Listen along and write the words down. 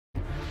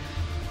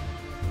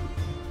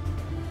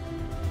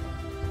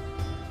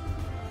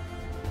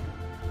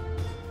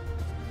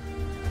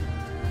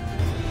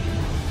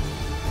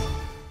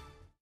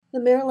The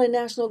Maryland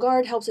National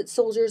Guard helps its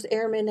soldiers,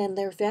 airmen, and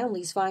their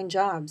families find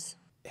jobs.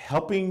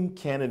 Helping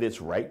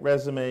candidates write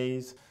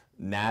resumes,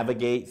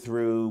 navigate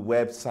through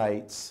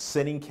websites,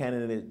 sending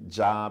candidate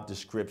job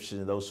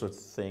description, those sorts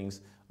of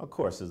things, of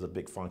course, is a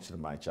big function of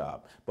my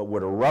job. But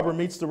where the rubber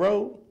meets the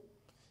road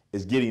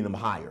is getting them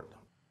hired.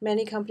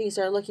 Many companies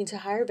are looking to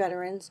hire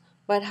veterans,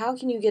 but how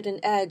can you get an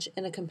edge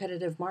in a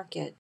competitive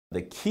market?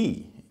 The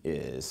key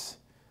is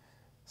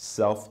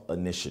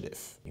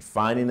self-initiative.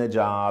 Finding a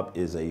job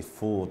is a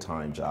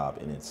full-time job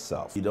in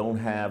itself. You don't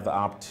have the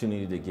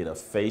opportunity to get a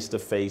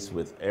face-to-face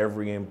with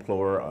every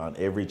employer on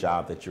every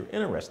job that you're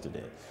interested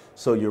in.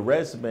 So your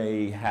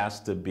resume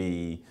has to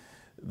be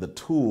the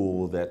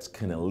tool that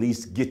can at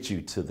least get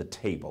you to the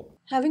table.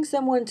 Having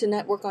someone to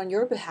network on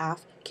your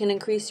behalf can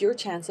increase your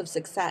chance of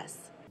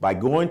success. By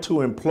going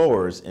to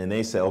employers and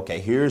they say, okay,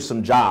 here's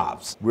some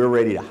jobs we're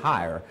ready to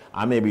hire,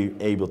 I may be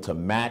able to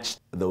match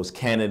those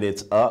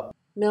candidates up.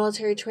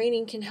 Military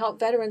training can help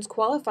veterans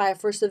qualify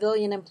for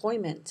civilian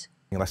employment.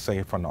 Let's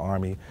say from the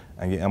Army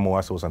and your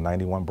MOS was a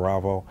 91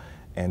 Bravo,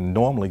 and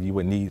normally you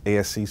would need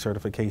ASC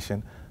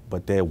certification,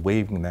 but they're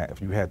waiving that. If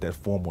you had that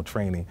formal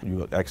training, you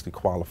would actually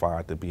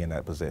qualify to be in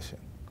that position.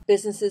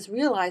 Businesses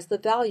realize the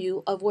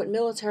value of what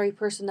military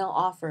personnel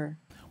offer.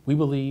 We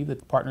believe that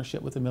the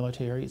partnership with the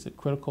military is a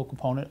critical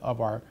component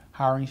of our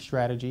hiring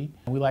strategy.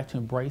 We like to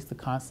embrace the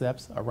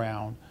concepts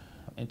around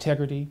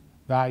integrity,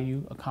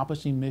 value,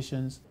 accomplishing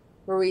missions.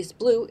 Maurice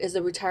Blue is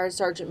a retired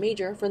sergeant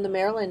major from the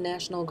Maryland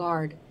National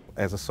Guard.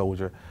 As a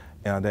soldier,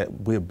 I'm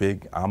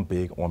big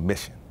on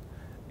mission.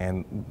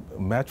 And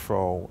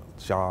Metro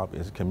job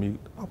is commute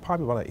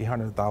probably about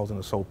 800,000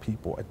 or so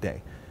people a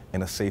day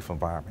in a safe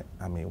environment.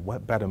 I mean,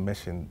 what better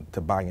mission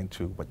to buy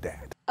into with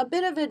that? A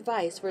bit of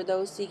advice for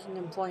those seeking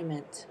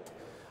employment.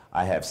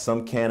 I have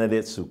some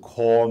candidates who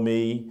call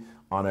me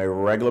on a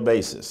regular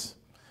basis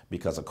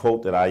because a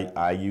quote that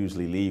I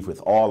usually leave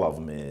with all of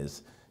them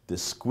is, "The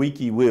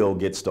squeaky wheel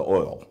gets the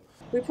oil."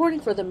 Reporting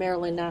for the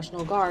Maryland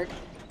National Guard,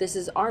 this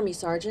is Army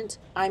Sergeant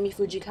Aimi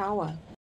Fujikawa.